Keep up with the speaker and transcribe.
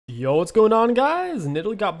Yo, what's going on, guys?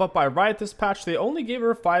 Nidalee got buffed by Riot this patch. They only gave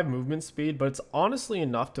her 5 movement speed, but it's honestly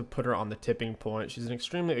enough to put her on the tipping point. She's an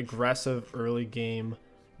extremely aggressive early game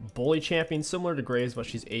bully champion, similar to Graves, but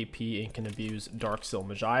she's AP and can abuse Darksil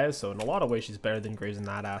Magias, so in a lot of ways she's better than Graves in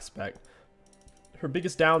that aspect. Her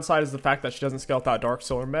biggest downside is the fact that she doesn't scale without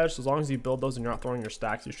Darksil or Mej, so as long as you build those and you're not throwing your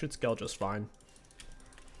stacks, you should scale just fine.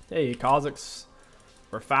 Hey, Kha'Zix.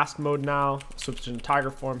 We're fast mode now. Switch into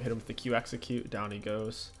Tiger form, hit him with the Q execute, down he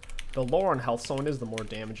goes. The lower on health someone is, the more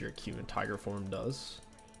damage your Q in Tiger form does.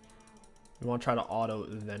 You want to try to auto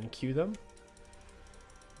then Q them.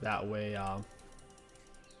 That way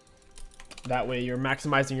you're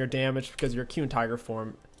maximizing your damage because your Q in Tiger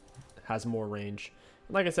form has more range.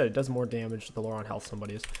 And like I said, it does more damage the lower on health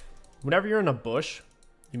somebody is. Whenever you're in a bush,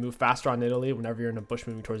 you move faster on Nidalee. Whenever you're in a bush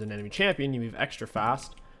moving towards an enemy champion, you move extra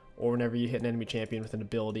fast. Or whenever you hit an enemy champion with an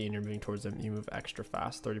ability and you're moving towards them, you move extra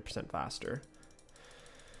fast, 30% faster.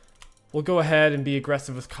 We'll go ahead and be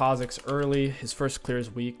aggressive with Kha'Zix early. His first clear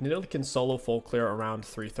is weak. Nidalee can solo full clear around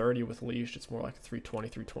 330 with leash. It's more like 320,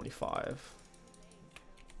 325.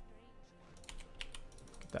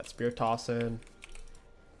 Get that spear toss in.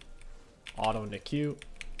 Auto into Q.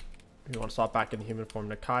 If you want to swap back into human form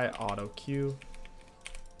to Kai, auto Q.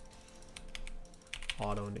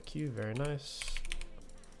 Auto into Q, very nice.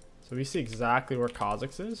 So we see exactly where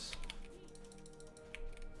Kha'Zix is.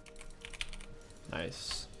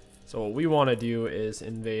 Nice. So what we want to do is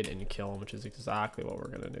invade and kill him, which is exactly what we're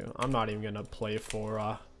going to do. I'm not even going to play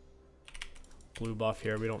for blue buff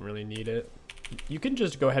here. We don't really need it. You can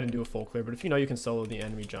just go ahead and do a full clear, but if you know you can solo the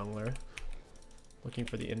enemy jungler, looking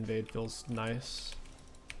for the invade feels nice.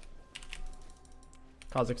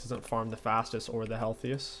 Kha'Zix doesn't farm the fastest or the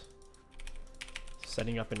healthiest.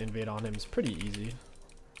 Setting up an invade on him is pretty easy.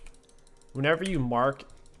 Whenever you mark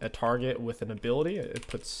a target with an ability, it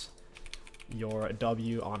puts your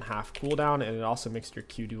W on half cooldown, and it also makes your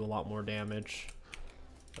Q do a lot more damage.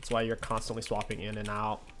 That's why you're constantly swapping in and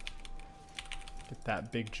out. Get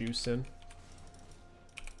that big juice in.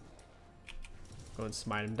 Go and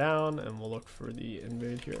smite him down, and we'll look for the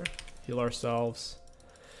invade here. Heal ourselves.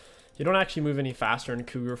 You don't actually move any faster in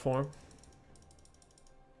Cougar form.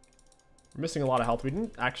 We're missing a lot of health. We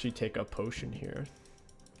didn't actually take a potion here.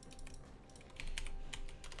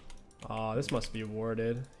 This must be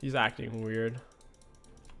warded. He's acting weird.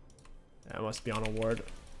 Yeah, it must be on a ward.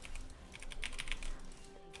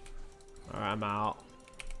 Alright, I'm out.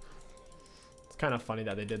 It's kind of funny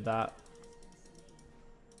that they did that.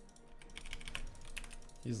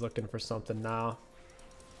 He's looking for something now.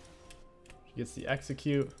 He gets the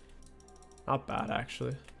execute. Not bad,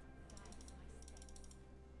 actually.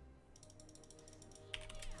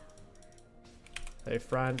 Hey,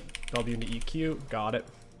 friend. W into EQ. Got it.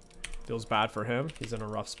 Feels bad for him. He's in a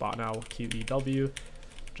rough spot now. QEW.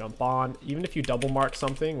 Jump on. Even if you double mark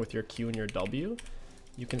something with your Q and your W,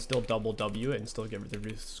 you can still double W it and still get the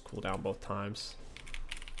reduced cooldown both times.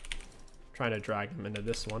 Trying to drag him into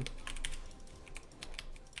this one.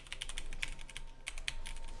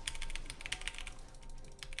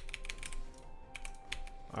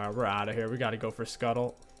 Alright, we're out of here. We got to go for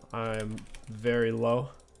Scuttle. I'm very low.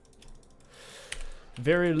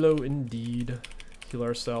 Very low indeed. Heal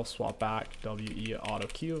ourselves, swap back, WE, auto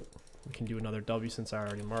Q. We can do another W since I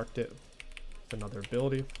already marked it. With another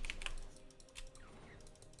ability.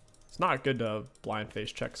 It's not good to blind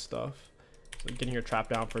face check stuff. So getting your trap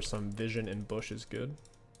down for some vision in bush is good.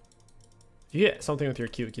 If you hit something with your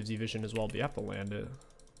Q, it gives you vision as well, but you have to land it.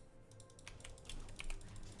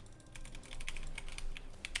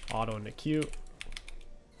 Auto into Q.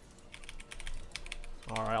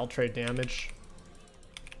 Alright, I'll trade damage.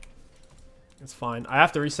 It's fine. I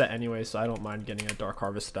have to reset anyway, so I don't mind getting a Dark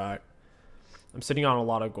Harvest stack. I'm sitting on a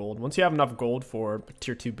lot of gold. Once you have enough gold for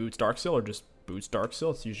tier 2 boots Darksil or just boots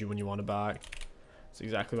Darksil, it's usually when you want to buy. That's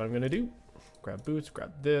exactly what I'm going to do. Grab boots,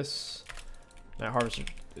 grab this. Night Harvest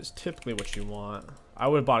is typically what you want. I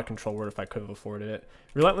would have bought a control word if I could have afforded it.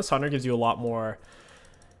 Relentless Hunter gives you a lot more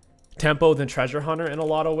tempo than Treasure Hunter in a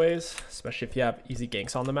lot of ways, especially if you have easy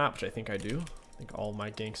ganks on the map, which I think I do. I think all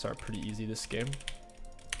my ganks are pretty easy this game.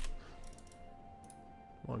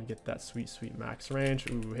 Want to get that sweet, sweet max range.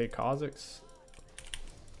 Ooh, hey, Kha'Zix.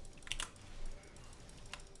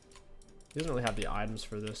 He doesn't really have the items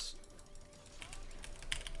for this.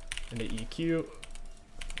 And the EQ.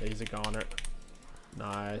 Yeah, he's a goner.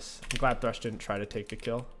 Nice. I'm glad Thresh didn't try to take the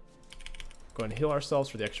kill. Go ahead and heal ourselves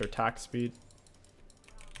for the extra attack speed.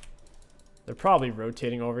 They're probably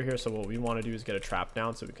rotating over here, so what we want to do is get a trap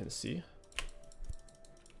down so we can see.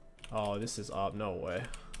 Oh, this is up. No way.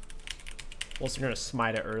 Also, you're going to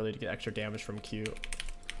smite it early to get extra damage from Q.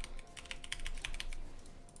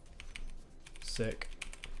 sick.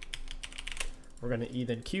 We're going to E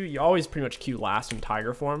then Q. You always pretty much Q last in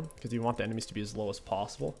Tiger form because you want the enemies to be as low as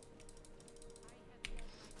possible.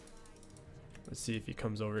 Let's see if he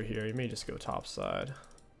comes over here. He may just go top side.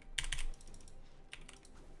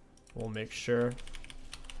 We'll make sure.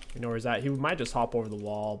 We know where he's at. He might just hop over the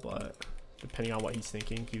wall, but depending on what he's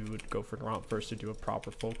thinking, he would go for Grunt first to do a proper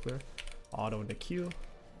full clear. Auto into Q.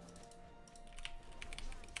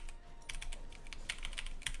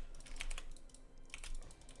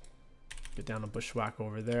 Get down a bushwhack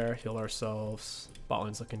over there. Heal ourselves. Bot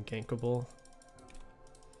lane's looking gankable.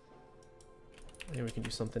 I think we can do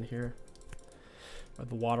something here.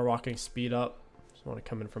 The water walking speed up. Just want to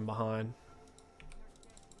come in from behind.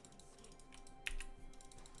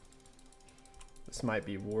 This might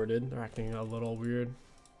be warded. They're acting a little weird.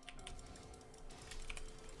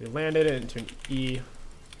 We landed it into an E.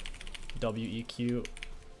 WEQ.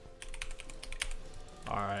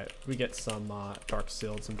 Alright, we get some Dark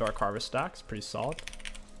Sealed, some Dark Harvest stacks. Pretty solid.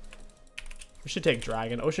 We should take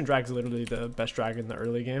Dragon. Ocean Drag's literally the best dragon in the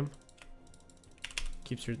early game.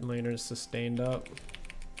 Keeps your laners sustained up.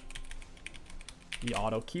 The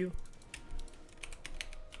auto Q.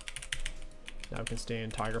 Now we can stay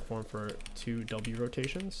in Tiger form for 2 W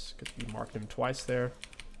rotations because we marked him twice there.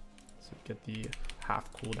 So get the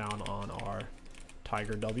half cooldown on our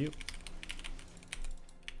Tiger W.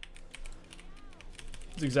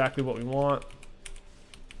 It's exactly what we want.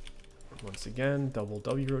 Once again, double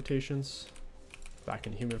W rotations. Back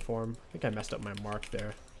in human form. I think I messed up my mark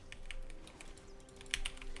there.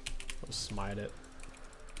 I'll smite it.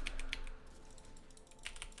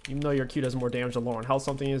 Even though your Q does more damage the lower on health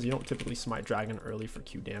something is, you don't typically smite dragon early for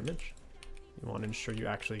Q damage. You want to ensure you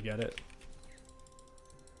actually get it.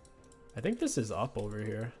 I think this is up over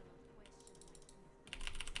here.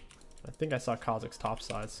 I think I saw Kha'Zix's top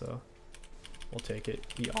side, so we'll take it.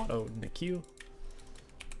 He auto in the Q.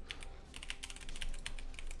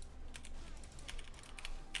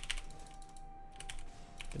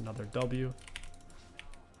 Another W.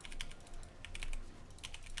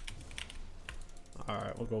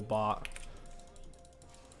 Alright, we'll go bot.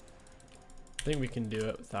 I think we can do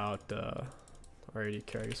it without our AD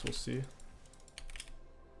carries. We'll see.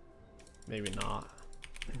 Maybe not.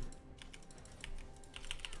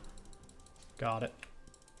 Got it.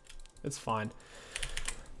 It's fine.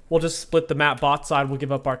 We'll just split the map bot side. We'll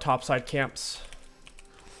give up our top side camps.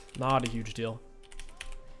 Not a huge deal.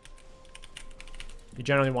 You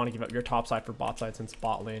generally want to give up your top side for bot side since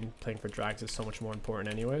bot lane playing for drags is so much more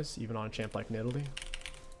important anyways, even on a champ like Nidalee.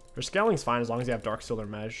 Your scaling's fine as long as you have Dark Seal or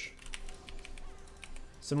Mesh.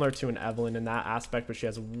 Similar to an Evelynn in that aspect, but she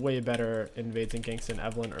has way better invades and ganks than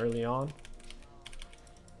Evelynn early on.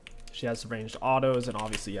 She has ranged autos and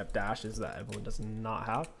obviously you have dashes that Evelynn does not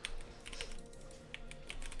have.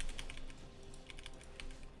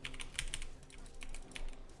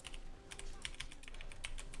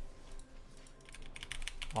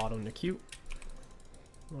 Auto into Q.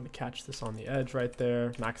 I want to catch this on the edge right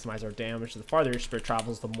there. Maximize our damage. The farther your spirit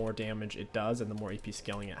travels, the more damage it does and the more AP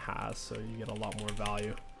scaling it has. So you get a lot more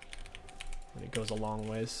value when it goes a long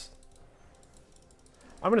ways.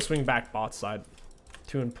 I'm going to swing back bot side.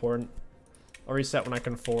 Too important. I'll reset when I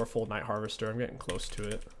can full Night Harvester. I'm getting close to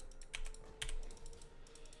it.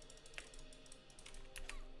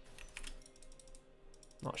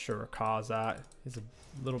 Not sure where Ka's at. He's a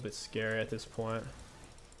little bit scary at this point.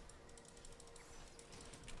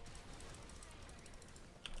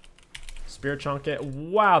 Spear chunk it.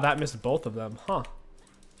 Wow, that missed both of them, huh?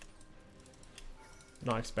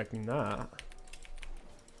 Not expecting that.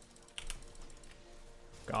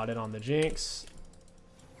 Got it on the Jinx.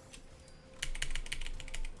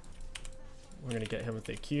 We're gonna get him with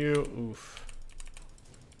a Q. Oof.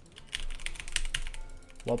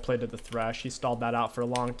 Well played to the Thresh. He stalled that out for a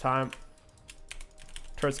long time.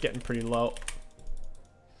 Turret's getting pretty low.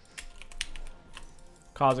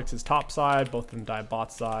 Kha'Zix is top side. Both of them die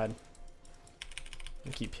bot side. I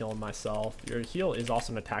keep healing myself. Your heal is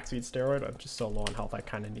also an attack speed steroid. I'm just so low on health I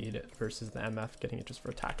kind of need it versus the MF getting it just for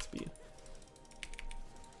attack speed.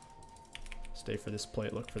 Stay for this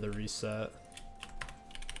plate, look for the reset.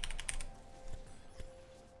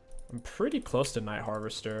 I'm pretty close to Night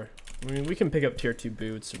Harvester. I mean, we can pick up tier 2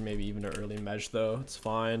 boots or maybe even an early Mesh though. It's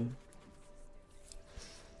fine.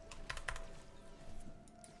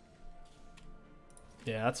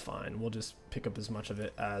 Yeah, that's fine. We'll just pick up as much of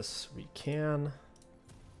it as we can.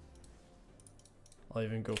 I'll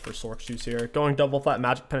even go for Sork Shoes here. Going double flat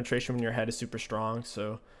magic penetration when your head is super strong,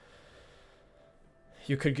 so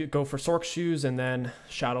you could go for Sork Shoes and then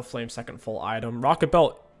Shadow Flame second full item. Rocket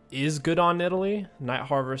Belt is good on Nidalee. Night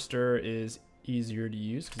Harvester is easier to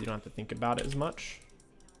use because you don't have to think about it as much.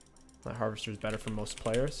 Night Harvester is better for most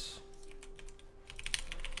players.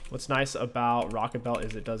 What's nice about Rocket Belt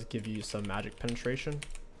is it does give you some magic penetration,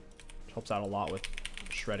 which helps out a lot with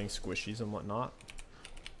shredding squishies and whatnot.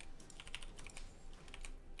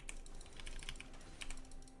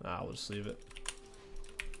 We'll just leave it.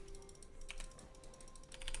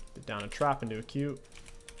 Get down a trap into a Q.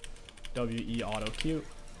 WE auto Q.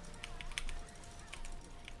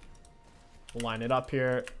 We'll line it up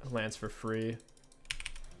here. Lands for free.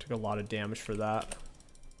 Took a lot of damage for that.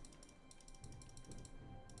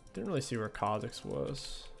 Didn't really see where Kha'Zix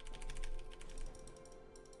was.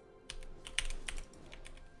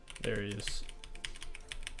 There he is.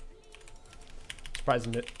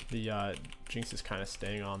 Surprised the Jinx is kind of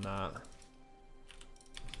staying on that.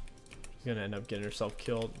 She's gonna end up getting herself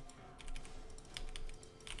killed.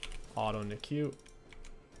 Auto into Q.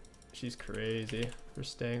 She's crazy for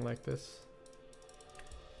staying like this.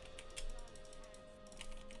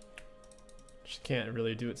 She can't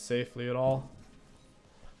really do it safely at all.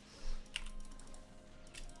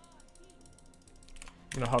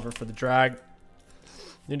 I'm gonna hover for the drag.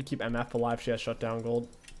 Need to keep MF alive. She has shutdown gold.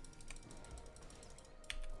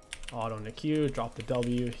 Auto into Q, drop the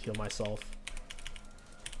W, heal myself.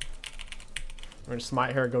 We're gonna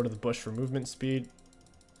smite her, go to the bush for movement speed.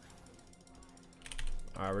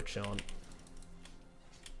 Alright, we're chilling.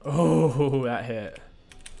 Oh, that hit.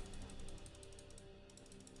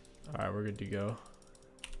 Alright, we're good to go.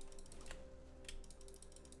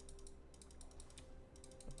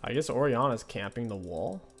 I guess Orianna's camping the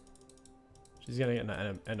wall. She's gonna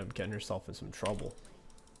end up getting herself in some trouble.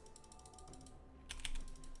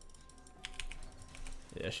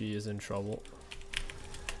 Yeah, she is in trouble.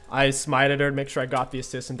 I smited her to make sure I got the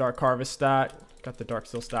assist and Dark Harvest stat. Got the Dark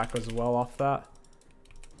Seal stack as well off that.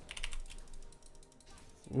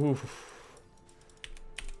 Oof.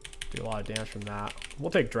 Do a lot of damage from that.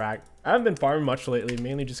 We'll take drag. I haven't been farming much lately,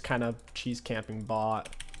 mainly just kind of cheese camping bot.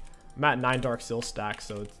 I'm at 9 Dark Seal stacks,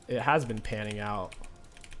 so it has been panning out.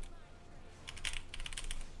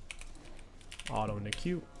 Auto into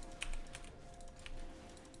Q.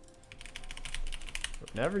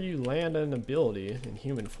 Whenever you land an ability in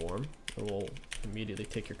human form, it will immediately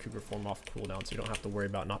take your cougar form off cooldown, so you don't have to worry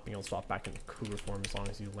about not being able to swap back into cougar form as long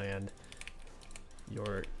as you land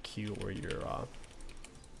your Q or your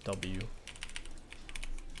W.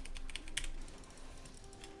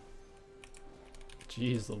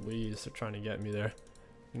 Jeez Louise, they're trying to get me there.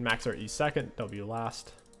 Max our E second, W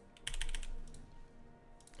last.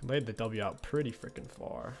 Laid the W out pretty freaking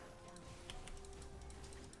far.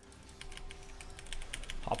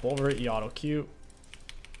 Hop over it, E auto Q.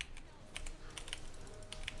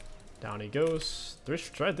 Down he goes. This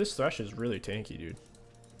Thresh is really tanky, dude.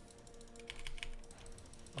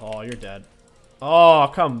 Oh, you're dead. Oh,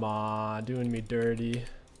 come on, doing me dirty.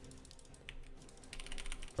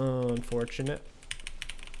 Unfortunate.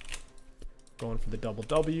 Going for the double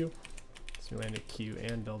W. So we landed Q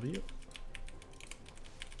and W.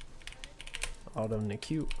 Auto into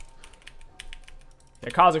Q. Yeah,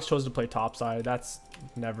 Kha'Zix chose to play topside. That's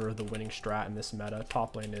never the winning strat in this meta.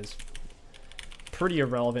 Top lane is pretty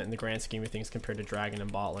irrelevant in the grand scheme of things compared to Dragon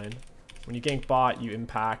and bot lane. When you gank bot, you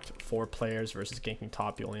impact 4 players versus ganking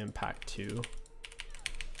top, you only impact 2.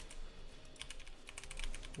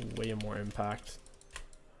 Way more impact.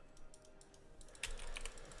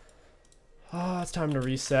 It's time to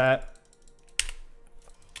reset.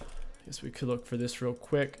 Guess we could look for this real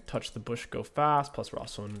quick. Touch the bush, go fast. Plus, we're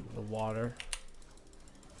also in the water.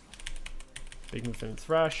 Big move from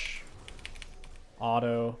Thresh.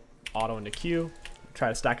 Auto into Q. Try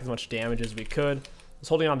to stack as much damage as we could. I was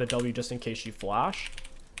holding on to W just in case she flashed.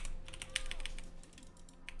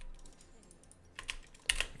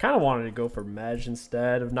 I kind of wanted to go for Medj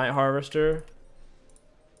instead of Night Harvester.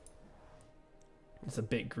 It's a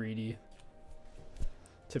bit greedy.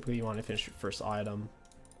 Typically, you want to finish your first item.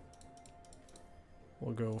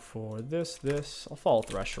 We'll go for this. I'll follow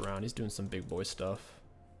Thresh around. He's doing some big boy stuff.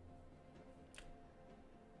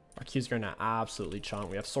 Our Q's going to absolutely chunk.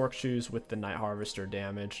 We have Sork Shoes with the Night Harvester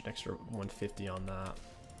damage. An extra 150 on that.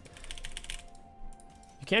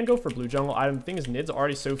 You can go for blue jungle item. The thing is, Nid's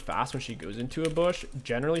already so fast when she goes into a bush.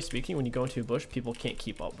 Generally speaking, when you go into a bush, people can't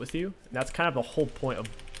keep up with you. And that's kind of the whole point of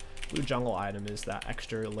blue jungle item, is that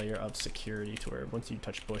extra layer of security to where once you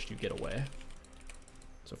touch bush, you get away.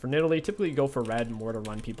 So for Nidalee, typically you go for red more to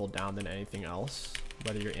run people down than anything else,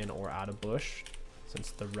 whether you're in or out of bush,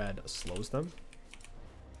 since the red slows them.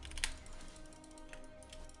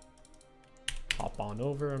 Hop on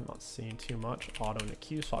over. I'm not seeing too much. Auto into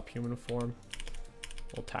Q, swap human form.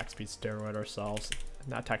 We'll attack speed steroid ourselves.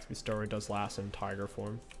 And that attack speed story does last in tiger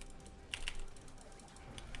form.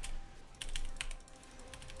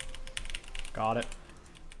 Got it.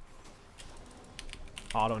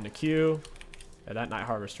 Auto into Q. Yeah, that Night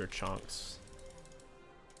Harvester chunks.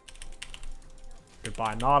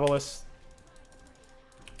 Goodbye, Nautilus.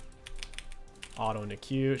 Auto into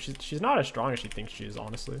Q. She's not as strong as she thinks she is,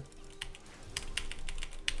 honestly.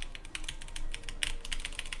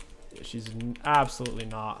 Yeah, she's absolutely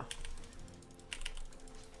not.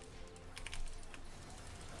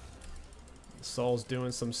 Soul's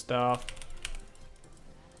doing some stuff.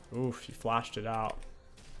 Oof, she flashed it out.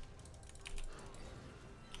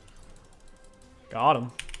 Got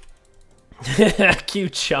him. Q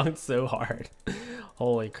chunked so hard.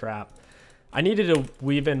 Holy crap. I needed to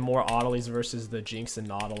weave in more Audiles versus the Jinx and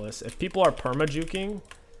Nautilus. If people are perma-juking,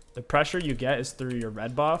 the pressure you get is through your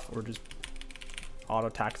red buff or just auto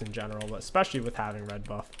attacks in general, but especially with having red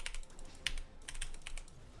buff.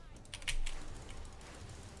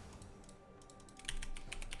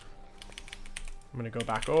 I'm gonna go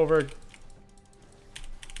back over.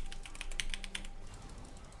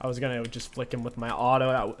 I was gonna just flick him with my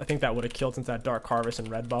auto. I think that would have killed since that Dark Harvest and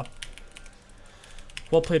red buff.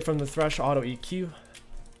 Well played from the Thresh, auto EQ.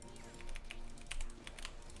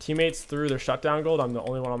 Teammates threw their shutdown gold. I'm the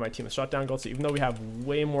only one on my team with shutdown gold. So even though we have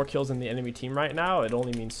way more kills than the enemy team right now, it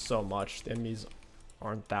only means so much. The enemies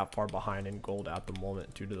aren't that far behind in gold at the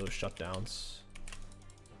moment due to those shutdowns.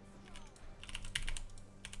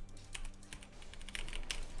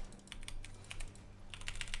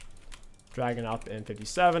 Dragon up in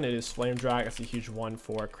 57. It is Flame Drag. That's a huge one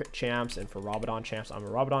for crit champs and for Rabadon champs. I'm a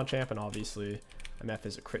Rabadon champ, and obviously MF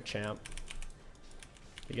is a crit champ.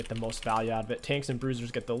 You get the most value out of it. Tanks and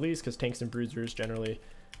bruisers get the least because tanks and bruisers generally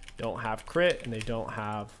don't have crit and they don't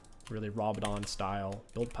have really Rabadon style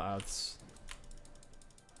build paths.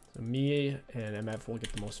 So me and MF will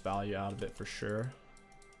get the most value out of it for sure.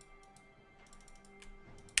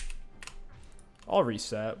 I'll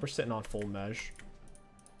reset. We're sitting on full mesh.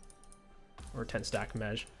 Or 10 stack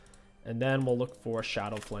mesh. And then we'll look for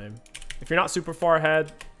Shadow Flame. If you're not super far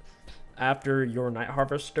ahead after your Night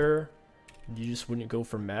Harvester, you just wouldn't go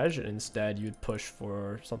for mesh, and instead you'd push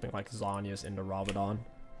for something like Zhonya's into Rabadon.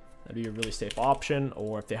 That'd be a really safe option.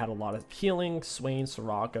 Or if they had a lot of healing, Swain,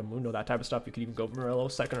 Soraka, Mundo, that type of stuff, you could even go Murillo,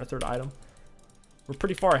 second or third item. We're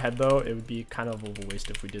pretty far ahead though. It would be kind of a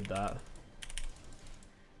waste if we did that.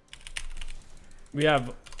 We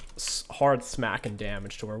have hard smack and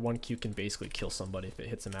damage to where 1Q can basically kill somebody if it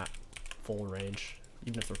hits them at full range,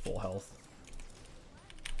 even if they're full health.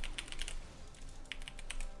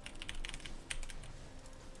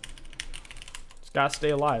 Just gotta stay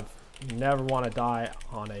alive. You never want to die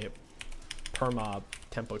on a perma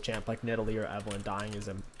tempo champ like Nidalee or Evelyn. Dying is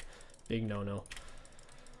a big no-no.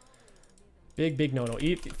 Big no-no.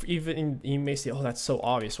 Even you may say, oh, that's so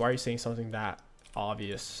obvious. Why are you saying something that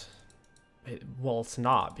obvious? Well, it's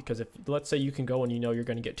not, because if let's say you can go and you know you're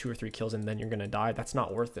going to get 2 or 3 kills and then you're going to die, that's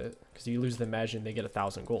not worth it, because you lose the mesh and they get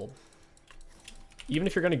 1,000 gold. Even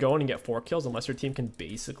if you're going to go in and get 4 kills, unless your team can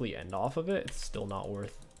basically end off of it, it's still not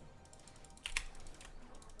worth.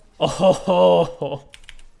 Oh,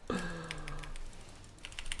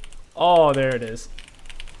 oh, there it is.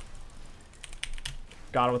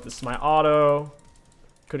 Got him with the smite auto.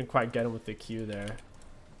 Couldn't quite get him with the Q there.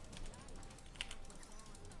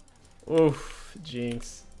 Oof,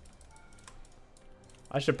 Jinx.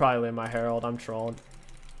 I should probably lay my Herald. I'm trolling.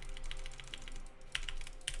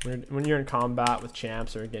 When you're in combat with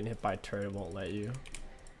champs or getting hit by a turret, it won't let you.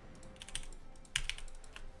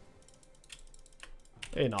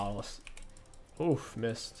 Hey, Nautilus. Oof,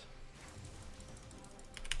 missed.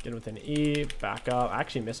 Get him with an E. Back up. I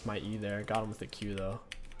actually missed my E there. Got him with a Q, though.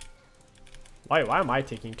 Why am I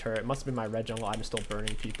taking turret? It must have been my red jungle. I'm still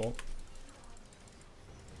burning people.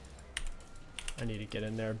 I need to get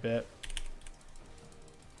in there a bit.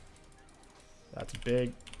 That's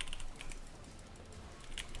big.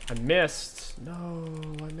 I missed. No,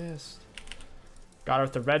 I missed. Got her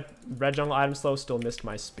with the red jungle item slow. Still missed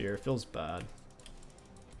my spear. Feels bad.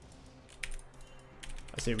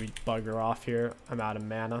 I say we bug her off here. I'm out of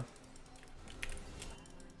mana.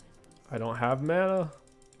 I don't have mana.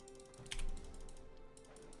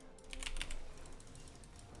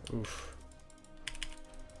 Oof.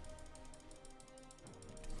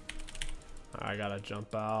 I gotta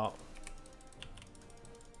jump out.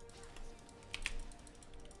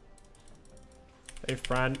 Hey,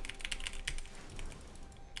 friend.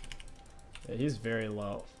 Yeah, he's very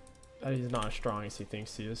low. He's not as strong as he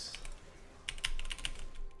thinks he is.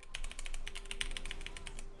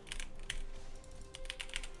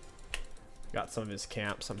 Got some of his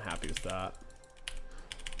camps. I'm happy with that.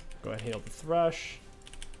 Go ahead and heal the Thresh.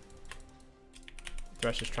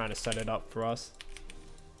 Thresh is trying to set it up for us.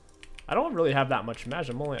 I don't really have that much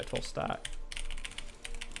magic. I'm only at 12 stack.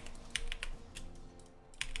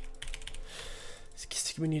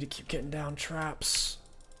 We need to keep getting down traps.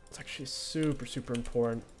 It's actually super, super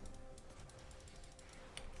important.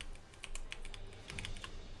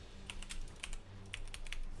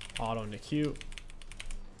 Auto into Q.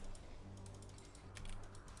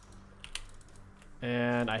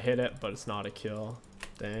 And I hit it, but it's not a kill.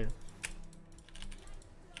 Dang.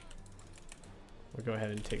 We'll go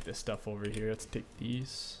ahead and take this stuff over here. Let's take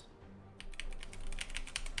these.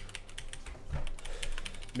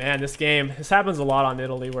 Man, this happens a lot on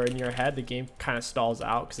Nidalee, where in your head the game kind of stalls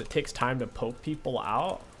out because it takes time to poke people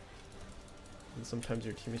out. And sometimes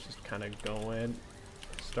your teammates just kind of go in,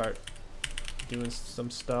 start doing some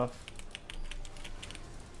stuff.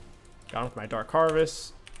 Got him with my Dark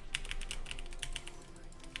Harvest.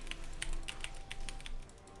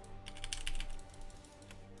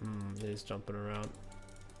 He's jumping around.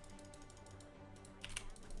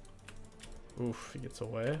 Oof, he gets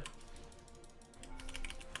away.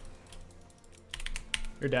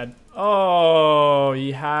 You're dead. Oh,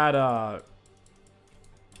 he had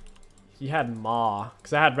Maw,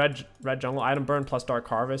 because I had red jungle item burn plus Dark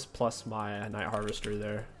Harvest plus my Night Harvester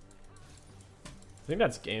there. I think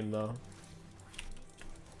that's game though.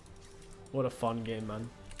 What a fun game, man.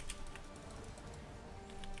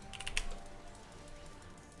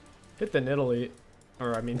 Hit the Nidalee,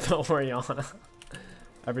 or I mean the Orianna.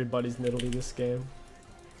 Everybody's Nidalee this game.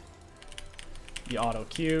 The auto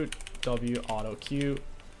Q, W auto Q.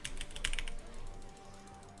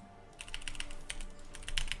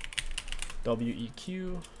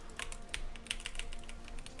 WEQ.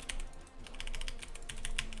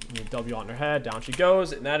 W on her head, down she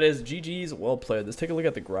goes, and that is GG's. Well played. Let's take a look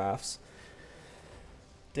at the graphs.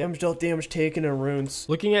 Damage dealt, damage taken, and runes.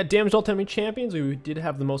 Looking at damage dealt enemy champions, we did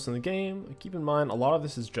have the most in the game. Keep in mind, a lot of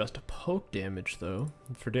this is just poke damage, though.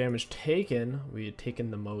 For damage taken, we had taken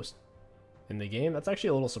the most in the game. That's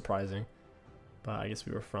actually a little surprising, but I guess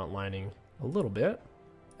we were frontlining a little bit.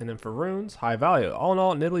 And then for runes, high value. All in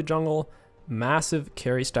all, Nidalee jungle, massive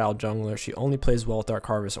carry style jungler. She only plays well with Dark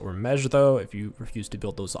Harvest or Mej, though. If you refuse to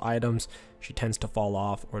build those items, she tends to fall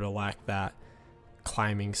off or to lack that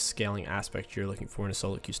climbing, scaling aspect you're looking for in a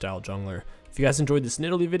solo queue style jungler. If you guys enjoyed this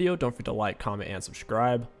Nidalee video, don't forget to like, comment, and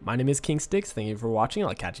subscribe. My name is King Sticks. Thank you for watching.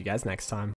 I'll catch you guys next time.